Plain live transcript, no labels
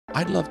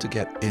I'd love to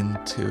get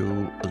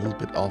into a little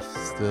bit of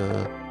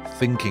the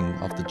thinking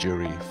of the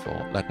jury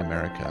for Latin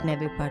America. And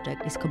every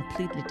project is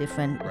completely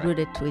different, Right.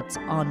 rooted to its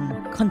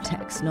own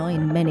context, no,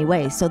 in many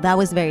ways. So that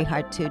was very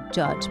hard to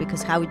judge,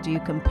 because how do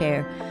you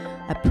compare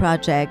a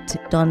project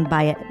done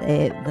by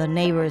the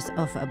neighbors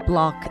of a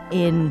block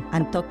in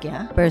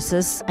Antioquia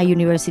versus a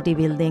university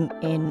building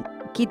in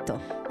Quito?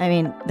 I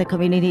mean, the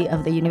community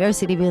of the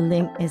university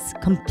building is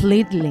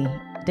completely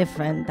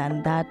different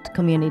than that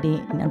community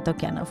in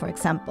Antioquia, for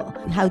example.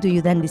 How do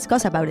you then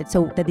discuss about it?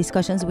 So the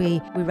discussions we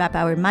wrap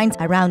our minds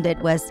around it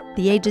was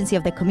the agency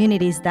of the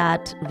community. Is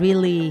that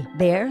really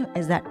there?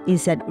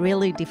 Is it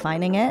really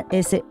defining it?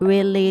 Is it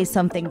really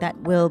something that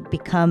will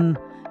become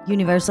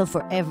universal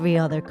for every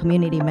other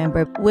community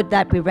member? Would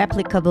that be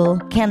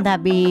replicable? Can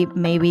that be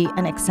maybe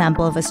an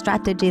example of a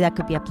strategy that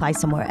could be applied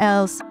somewhere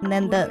else? And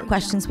then the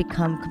questions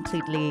become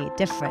completely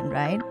different,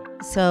 right?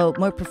 So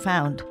more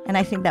profound. And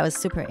I think that was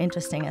super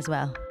interesting as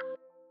well.